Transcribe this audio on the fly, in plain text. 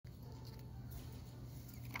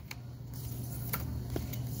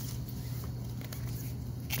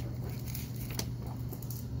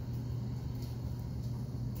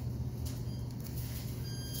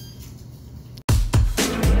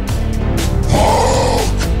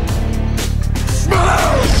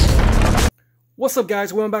What's up,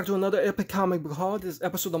 guys? Welcome back to another epic comic book haul. This is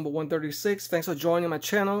episode number 136. Thanks for joining my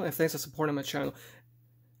channel and thanks for supporting my channel.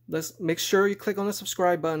 Let's make sure you click on the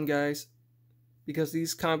subscribe button, guys, because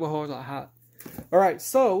these comic book hauls are hot. Alright,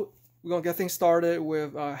 so we're going to get things started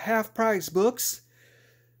with half price books.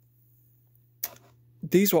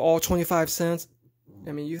 These were all 25 cents.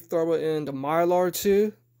 I mean, you throw it in the Mylar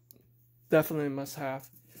too, definitely must have.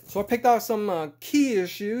 So I picked out some key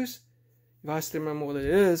issues, if I still remember what it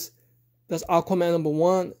is. That's Aquaman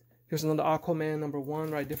 #1. Here's another Aquaman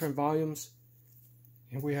 #1, right? Different volumes.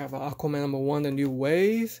 And we have Aquaman #1, The New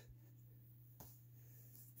Wave.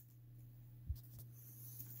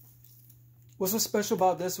 What's so special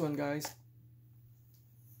about this one, guys?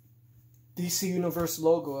 DC Universe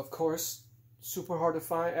logo, of course. Super hard to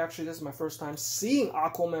find. Actually, this is my first time seeing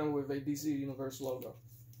Aquaman with a DC Universe logo.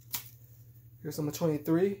 Here's number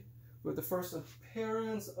 23, with the first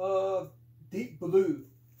appearance of Deep Blue.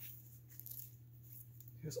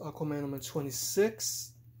 Here's Aquaman number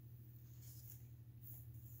 26.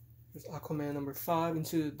 Here's Aquaman number 5,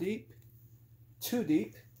 Into the Deep. Too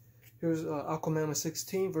Deep. Here's Aquaman number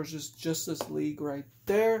 16 versus Justice League right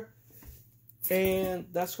there. And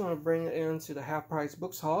that's going to bring it into the half price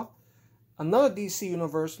books haul. Another DC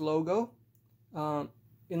Universe logo.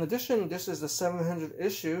 In addition, this is the 700th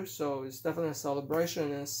issue, so it's definitely a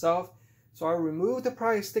celebration in itself. So I removed the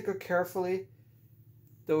price sticker carefully.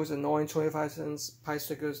 Those annoying 25 cents price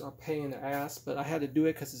stickers are pain in the ass, but I had to do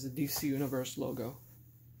it because it's a DC Universe logo.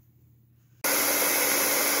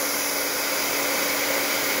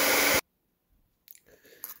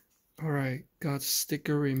 Alright, got the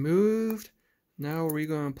sticker removed. Now we're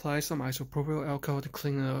going to apply some isopropyl alcohol to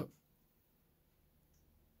clean it up.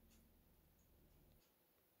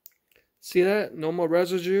 See that? No more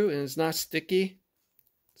residue and it's not sticky.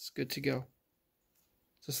 It's good to go.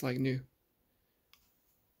 Just like new.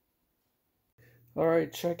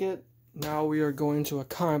 Alright, check it. Now we are going to a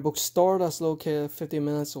comic book store that's located 50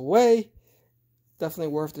 minutes away.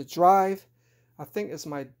 Definitely worth the drive. I think it's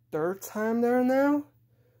my third time there now.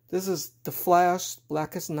 This is The Flash,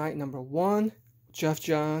 Blackest Night #1. Jeff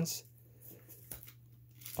Johns.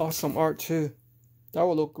 Awesome art too. That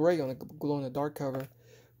would look great on a glow-in-the-dark cover.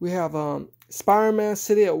 We have Spider-Man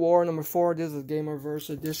City at War #4. This is a Gamerverse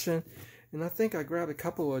edition. And I think I grabbed a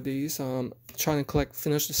couple of these, trying to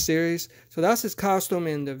finish the series. So that's his costume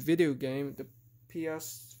in the video game, the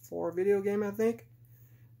PS4 video game, I think.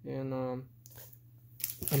 And I'm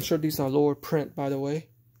sure these are lower print, by the way.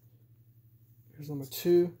 Here's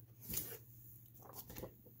 #2.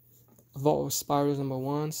 Vault of Spiders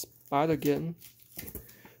 #1, Spider-Geddon.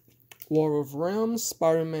 War of Realms,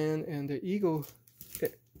 Spider-Man and the Eagle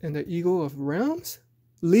of Realms?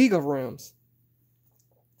 League of Realms.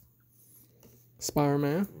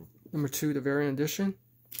 Spider-Man #2, the variant edition.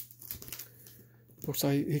 Looks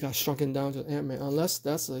like he got shrunken down to Ant-Man, unless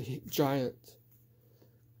that's a giant.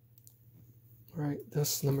 Alright,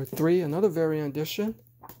 that's #3, another variant edition.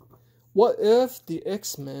 What if the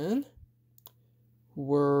X-Men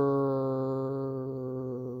were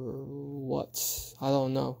what? I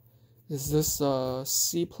don't know. Is this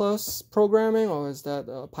C+ programming or is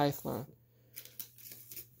that Python?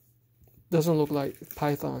 Doesn't look like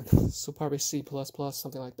Python, so probably C++,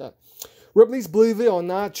 something like that. Ripley's Believe It or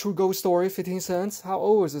Not, True Ghost Story, 15 cents. How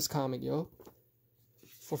old is this comic, yo?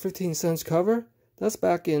 For 15 cents cover? That's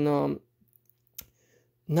back in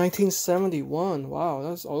 1971. Wow,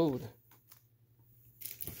 that's old.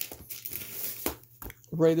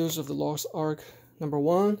 Raiders of the Lost Ark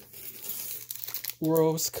 #1.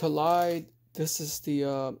 Worlds Collide. This is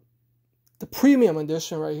the premium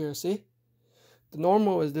edition right here, see? The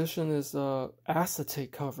normal edition is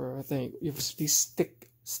acetate cover, I think. It's these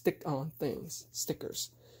stick-on things,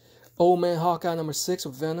 stickers. Old Man Hawkeye #6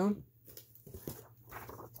 with Venom.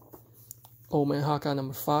 Old Man Hawkeye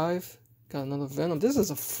 #5. Got another Venom. This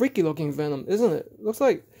is a freaky looking Venom, isn't it? Looks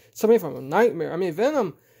like something from a nightmare. I mean,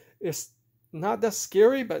 Venom is not that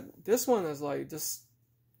scary, but this one is like just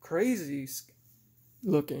crazy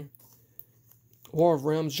looking. War of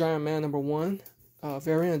Realms, Giant Man #1.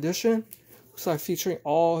 Variant edition. Looks like featuring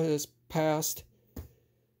all his past.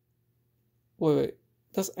 Wait,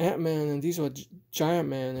 that's Ant-Man and these are Giant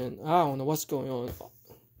Man, and I don't know what's going on.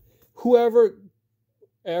 Whoever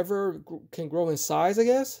ever can grow in size, I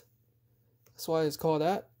guess. That's why it's called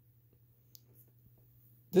that.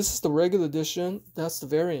 This is the regular edition. That's the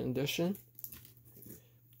variant edition.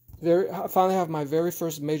 I finally have my very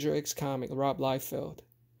first Major X comic, Rob Liefeld.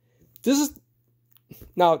 This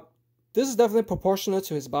is definitely proportionate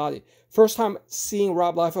to his body. First time seeing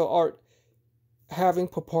Rob Liefeld art having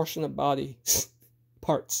proportionate body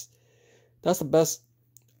parts. That's the best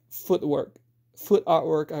footwork foot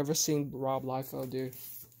artwork I've ever seen Rob Liefeld do.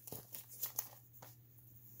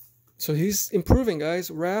 So he's improving, guys.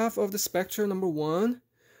 Wrath of the Spectre #1.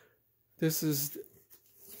 This is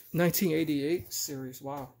 1988 series.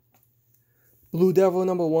 Wow. Blue Devil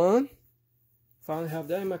 #1. Finally have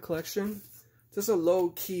that in my collection. Just a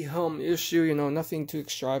low-key hum issue, you know, nothing too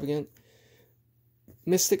extravagant.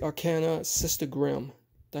 Mystic Arcana Sister Grimm.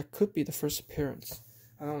 That could be the first appearance.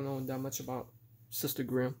 I don't know that much about Sister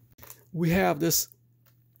Grimm. We have this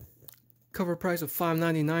cover price of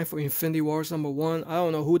 $5.99 for Infinity Wars #1. I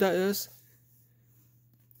don't know who that is.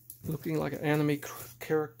 Looking like an anime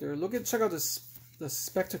character. Check out the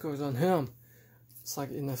spectacles on him. It's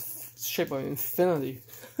like in the shape of infinity.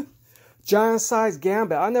 Giant Size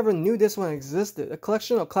Gambit. I never knew this one existed. A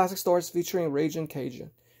collection of classic stories featuring Raging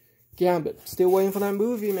Cajun. Gambit. Still waiting for that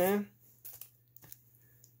movie, man.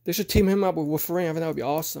 They should team him up with Wolverine. I think that would be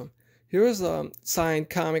awesome. Here's a signed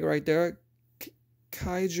comic right there.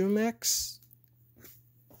 Kaijumex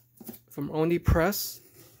from Oni Press.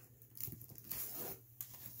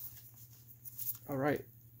 Alright.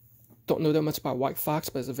 Don't know that much about White Fox,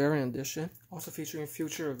 but it's a variant edition. Also featuring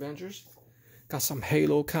future Avengers. Got some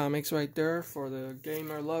Halo comics right there for the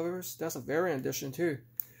gamer lovers. That's a variant edition too.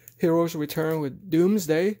 Heroes Return with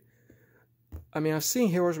Doomsday. I mean, I've seen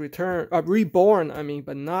Heroes Reborn,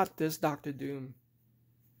 but not this Doctor Doom.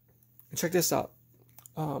 And check this out.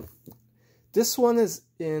 This one is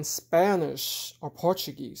in Spanish or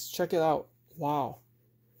Portuguese. Check it out. Wow.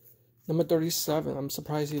 Number 37. I'm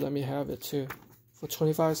surprised he let me have it too. For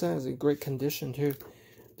 25 cents. In great condition too.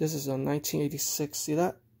 This is a 1986. See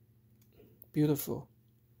that? Beautiful.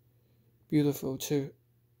 Beautiful too.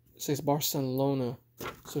 It says Barcelona.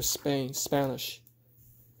 So Spain. Spanish.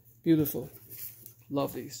 Beautiful.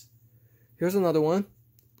 Love these. Here's another one.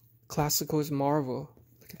 Classicals Marvel.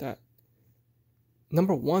 Look at that.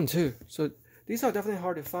 #1 too. So these are definitely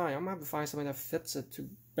hard to find. I'm gonna have to find something that fits it to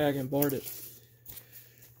bag and board it.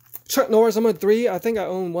 Chuck Norris #3. I think I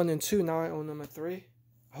own 1 and 2. Now I own #3.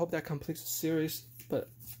 I hope that completes the series. But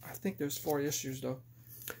I think there's 4 issues though.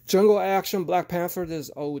 Jungle Action Black Panther. This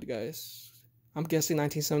is old, guys. I'm guessing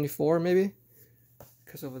 1974 maybe.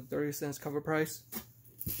 Because of a 30 cents cover price.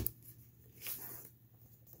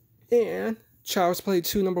 And Child's Play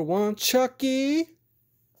 2 #1. Chucky.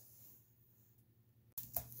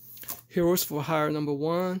 Heroes for Hire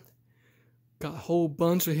 #1. Got a whole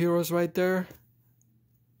bunch of heroes right there.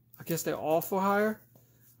 I guess they're all for hire.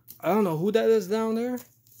 I don't know who that is down there.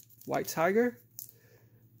 White Tiger.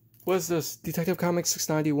 What's this? Detective Comics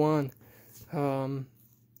 691.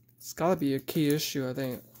 It's gotta be a key issue, I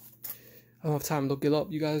think. I don't have time to look it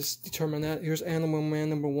up. You guys determine that. Here's Animal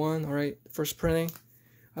Man #1. Alright, first printing.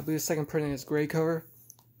 I believe the second printing is gray cover.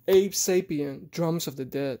 Ape Sapien, Drums of the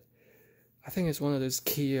Dead. I think it's one of those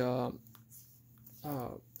key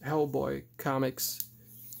Hellboy comics.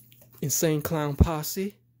 Insane Clown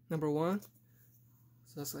Posse, #1.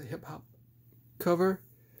 So that's a hip hop cover.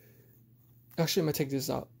 Actually, I'm gonna take this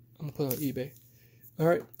out. I'm gonna put it on eBay.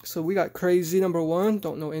 Alright, so we got Crazy #1.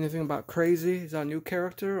 Don't know anything about Crazy. Is that a new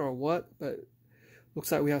character or what? But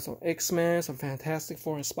looks like we have some X-Men, some Fantastic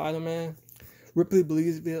Four, and Spider-Man. Ripley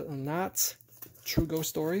Believes It or Not. True Ghost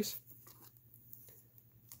Stories.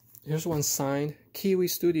 Here's one signed. Kiwi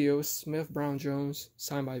Studios, Smith Brown Jones,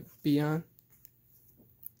 signed by Beyond.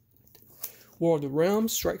 War of the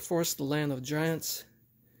Realms, Strike Force, The Land of Giants.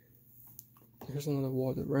 Here's another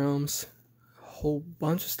War of the Realms. A whole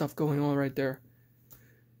bunch of stuff going on right there.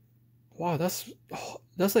 Wow, that's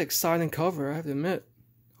an exciting cover, I have to admit.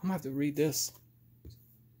 I'm gonna have to read this.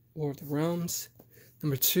 War of the Realms.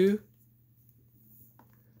 #2.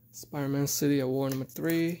 Spider-Man City at War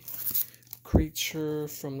 #3. Creature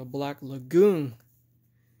from the Black Lagoon.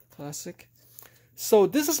 Classic. So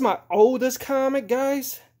this is my oldest comic,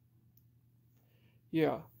 guys.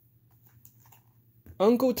 Yeah.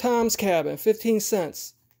 Uncle Tom's Cabin, 15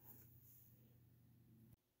 cents.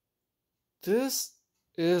 This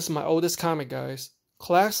is my oldest comic, guys.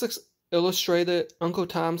 Classics Illustrated, Uncle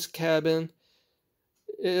Tom's Cabin.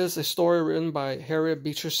 It is a story written by Harriet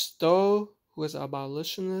Beecher Stowe, who is an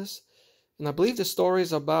abolitionist. And I believe the story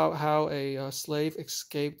is about how a slave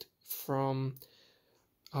escaped from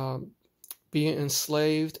being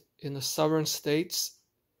enslaved in the southern states.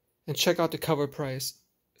 And check out the cover price.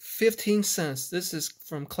 15 cents. This is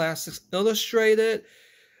from Classics Illustrated,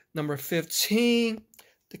 #15.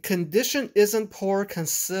 The condition isn't poor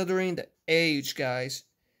considering the age, guys.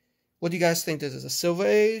 What do you guys think this is? A Silver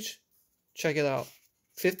Age? Check it out.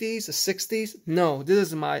 50s? The 60s? No, this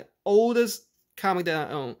is my oldest comic that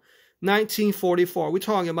I own. 1944. We're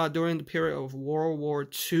talking about during the period of World War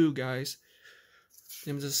II, guys.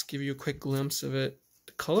 Let me just give you a quick glimpse of it.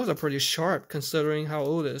 The colors are pretty sharp considering how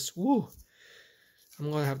old it is. Woo! I'm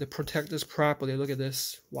going to have to protect this properly. Look at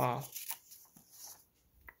this. Wow.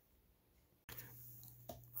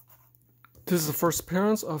 This is the first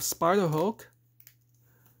appearance of Spider-Hulk.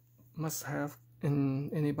 Must have in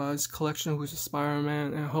anybody's collection who's a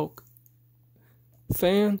Spider-Man and Hulk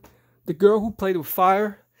fan. The girl who played with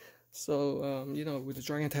fire. So, you know, with the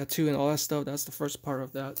dragon tattoo and all that stuff, that's the first part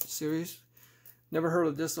of that series. Never heard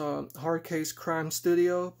of this hard case crime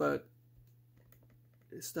studio, but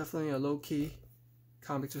it's definitely a low-key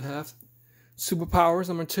comic to have. Superpowers,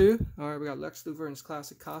 number 2. Alright, we got Lex Luthor in his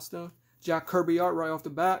classic costume. Jack Kirby art right off the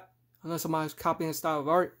bat, unless somebody's copying his style of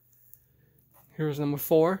art. Here's number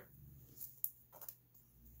 4.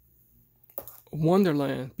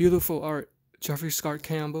 Wonderland, beautiful art. Jeffrey Scott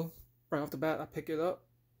Campbell. Right off the bat, I pick it up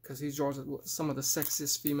because he draws some of the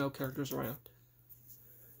sexiest female characters around.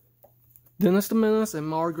 Dennis the Menace and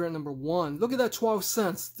Margaret, number 1. Look at that 12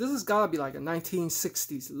 cents. This has got to be like a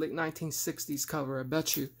 1960s, late 1960s cover, I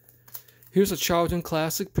bet you. Here's a Charlton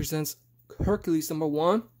classic, presents Hercules, number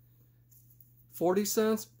 1. 40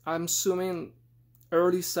 cents. I'm assuming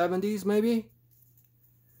early 70s, maybe.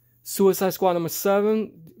 Suicide Squad, number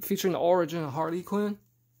 7, featuring the origin of Harley Quinn.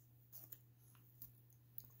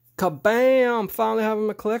 Kabam! Finally having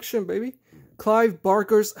my collection, baby. Clive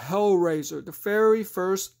Barker's Hellraiser, the very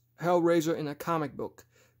first Hellraiser in a comic book.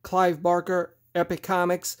 Clive Barker, Epic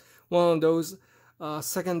Comics, one of those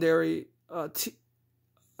secondary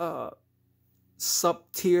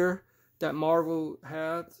sub-tier that Marvel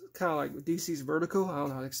had, kind of like DC's Vertical. I don't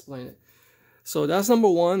know how to explain it. So that's number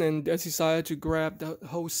 1, and I decided to grab the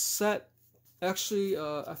whole set. Actually,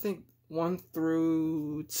 I think 1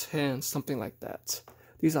 through 10, something like that.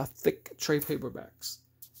 These are thick trade paperbacks.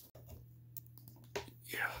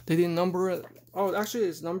 Yeah, they didn't number it. Oh, actually,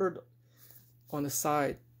 it's numbered on the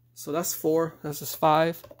side. So that's 4. That's just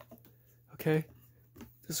 5. Okay,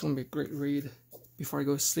 this is gonna be a great read before I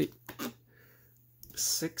go to sleep.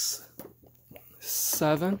 6,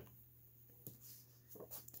 7,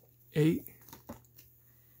 8.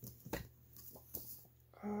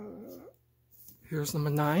 Here's number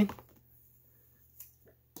 9.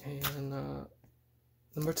 And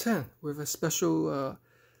number 10 with a special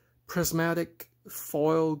prismatic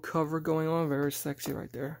foil cover going on. Very sexy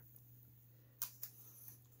right there.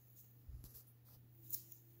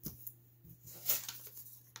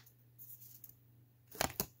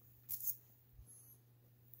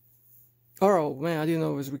 Oh man, I didn't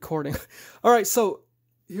know it was recording. Alright, so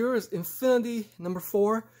here is Infinity number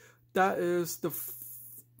 4. That is the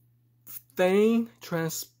Thing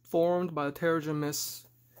transformed by the Terrigen Mist.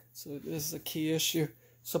 So this is a key issue.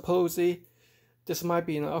 Supposedly, this might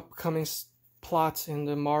be an upcoming plot in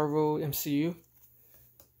the Marvel MCU.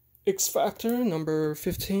 X-Factor number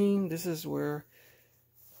 15. This is where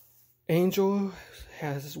Angel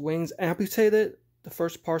has his wings amputated. The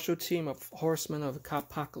first partial team of Horsemen of the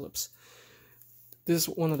Apocalypse. This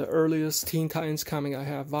is one of the earliest Teen Titans comic I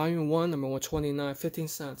have. Volume 1, number 129, 15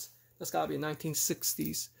 cents. That's gotta be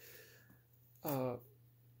 1960s.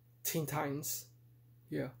 Teen Titans.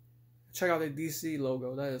 Yeah. Check out the DC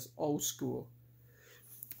logo. That is old school.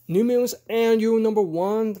 New Mutants Annual number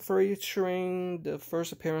 1, featuring the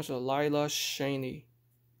first appearance of Lila Cheney.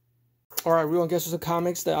 Alright, we're gonna get to the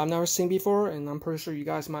comics that I've never seen before, and I'm pretty sure you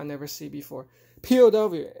guys might never see before. POW,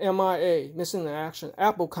 MIA, Missing in Action,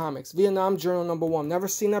 Apple Comics, Vietnam Journal number 1. Never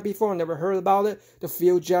seen that before, never heard about it. The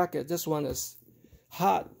Field Jacket. This one is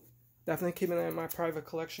hot. Definitely keeping it in my private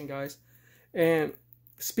collection, guys. And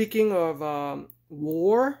speaking of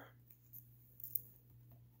war,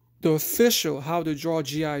 the official How to Draw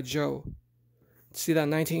G.I. Joe. See that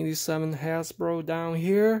 1987 Hasbro down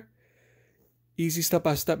here? Easy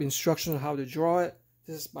step-by-step instructions on how to draw it.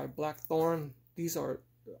 This is by Blackthorn. These are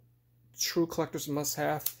true collectors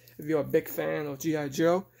must-have if you're a big fan of G.I.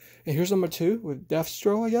 Joe. And here's number 2 with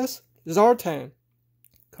Deathstroke, I guess. Zartan,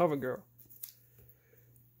 cover girl.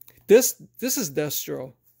 This is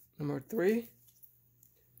Deathstroke. Number 3.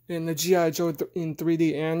 In the G.I. Joe in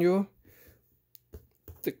 3D annual.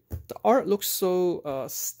 The art looks so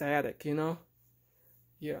static, you know?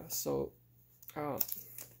 Yeah, so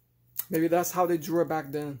maybe that's how they drew it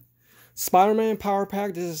back then. Spider-Man Power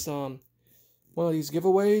Pack. This is one of these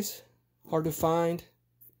giveaways. Hard to find.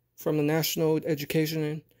 From the National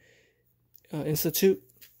Education Institute.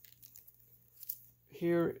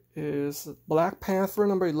 Here is Black Panther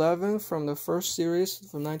number 11 from the first series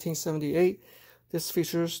from 1978. This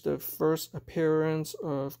features the first appearance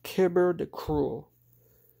of Kibber the Cruel.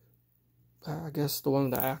 I guess the one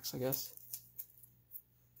with the axe, I guess.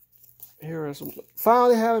 Here is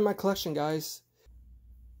finally having my collection, guys.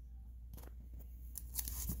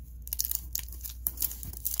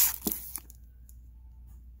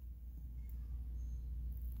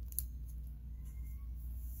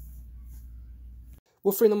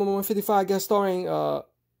 Wolverine number 155, guest starring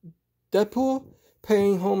Deadpool,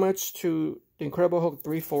 paying homage to the Incredible Hulk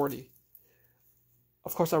 340.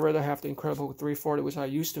 Of course, I'd rather have the Incredible Hulk 340, which I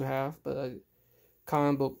used to have, but a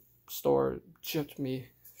comic book store chipped me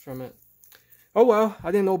from it. Oh well,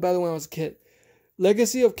 I didn't know better when I was a kid.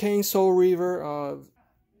 Legacy of Kane Soul Reaver.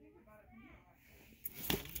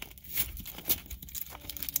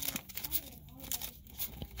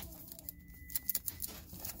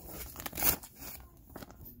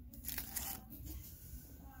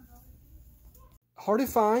 Hard to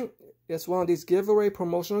find. It's one of these giveaway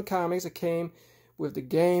promotional comics that came with the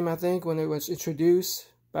game, I think, when it was introduced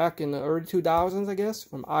back in the early 2000s, I guess,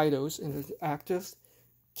 from Eidos Interactive,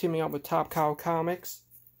 teaming up with Top Cow Comics.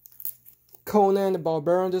 Conan the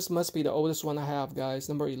Barbarian. This must be the oldest one I have, guys.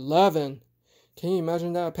 Number 11. Can you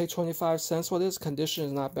imagine that? I paid 25 cents for this. Condition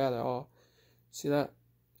is not bad at all. See that?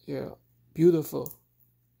 Yeah. Beautiful.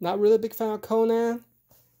 Not really a big fan of Conan,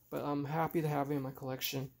 but I'm happy to have it in my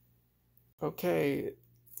collection. Okay.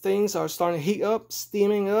 Things are starting to heat up,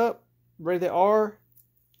 steaming up. Rated R.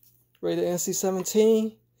 Rated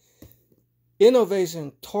NC-17.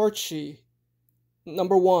 Innovation. Torchy.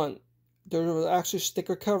 Number 1. There was actually a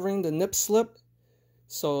sticker covering the nip slip.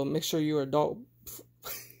 So make sure you're adult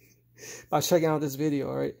by checking out this video,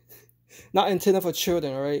 alright? Not intended for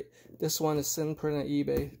children, alright? This one is sitting pretty on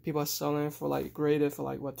eBay. People are selling it for like graded for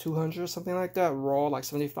like what, 200 or something like that. Raw like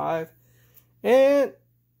 75. And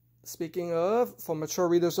speaking of, for mature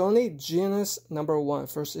readers only, Genus number 1,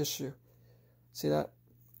 first issue. See that?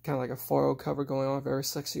 Kind of like a foil cover going on. Very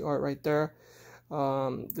sexy art right there.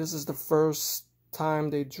 This is the first time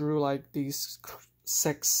they drew like these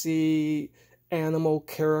sexy animal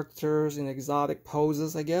characters in exotic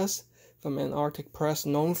poses, I guess, from Antarctic Press,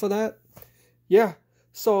 known for that. Yeah,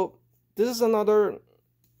 so this is another,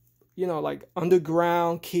 you know, like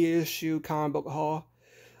underground key issue comic book haul.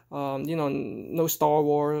 You know, no Star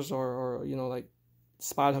Wars or you know, like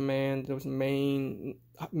Spider-Man, those main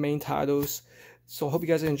titles. So I hope you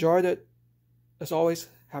guys enjoyed it. As always,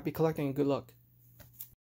 happy collecting and good luck.